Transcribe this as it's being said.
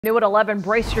New at 11,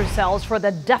 brace yourselves for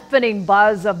the deafening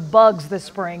buzz of bugs this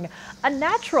spring. A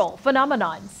natural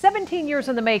phenomenon, 17 years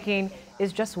in the making,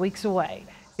 is just weeks away.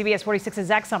 CBS 46's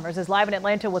Zach Summers is live in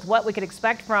Atlanta with what we could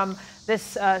expect from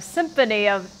this symphony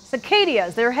of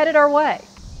cicadas. They're headed our way.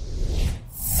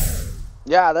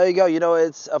 Yeah, there you go. You know,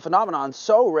 it's a phenomenon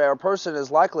so rare, a person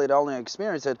is likely to only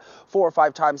experience it 4 or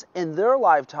 5 times in their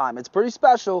lifetime. It's pretty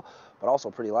special, but also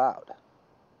pretty loud.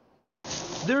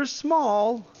 They're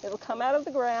small. It'll come out of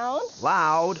the ground,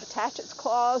 loud, attach its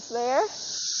claws there,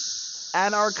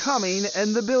 and are coming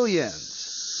in the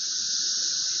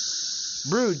billions.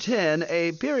 Brood 10,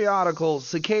 a periodical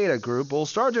cicada group, will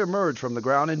start to emerge from the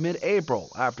ground in mid-April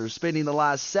after spending the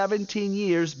last 17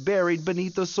 years buried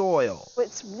beneath the soil.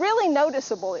 It's really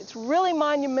noticeable. It's really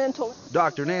monumental.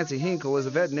 Dr. Nancy Hinkle is a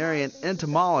veterinarian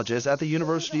entomologist at the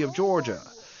University of Georgia.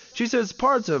 She says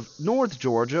parts of North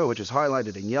Georgia, which is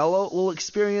highlighted in yellow, will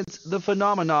experience the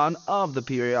phenomenon of the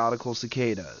periodical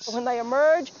cicadas. When they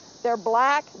emerge, they're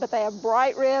black, but they have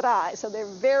bright red eyes, so they're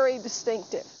very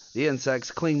distinctive. The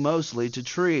insects cling mostly to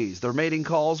trees, their mating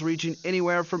calls reaching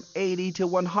anywhere from 80 to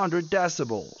 100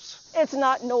 decibels. It's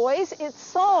not noise, it's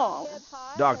song.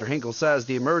 Dr. Hinkle says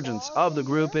the emergence of the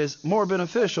group is more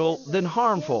beneficial than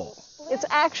harmful. It's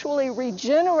actually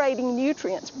regenerating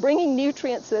nutrients, bringing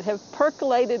nutrients that have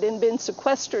percolated and been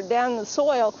sequestered down in the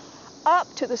soil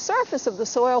up to the surface of the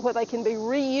soil where they can be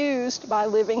reused by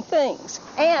living things.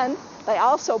 And they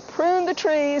also prune the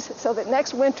trees so that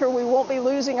next winter we won't be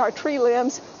losing our tree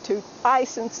limbs to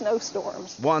ice and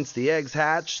snowstorms. Once the eggs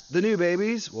hatch, the new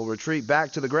babies will retreat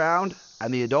back to the ground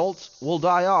and the adults will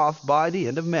die off by the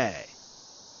end of May.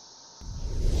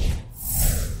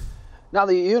 Now,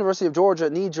 the University of Georgia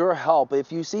needs your help.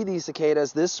 If you see these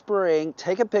cicadas this spring,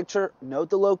 take a picture, note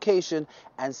the location,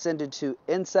 and send it to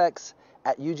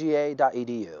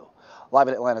insects@uga.edu. Live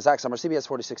in Atlanta, Zach Summers, CBS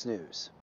 46 News.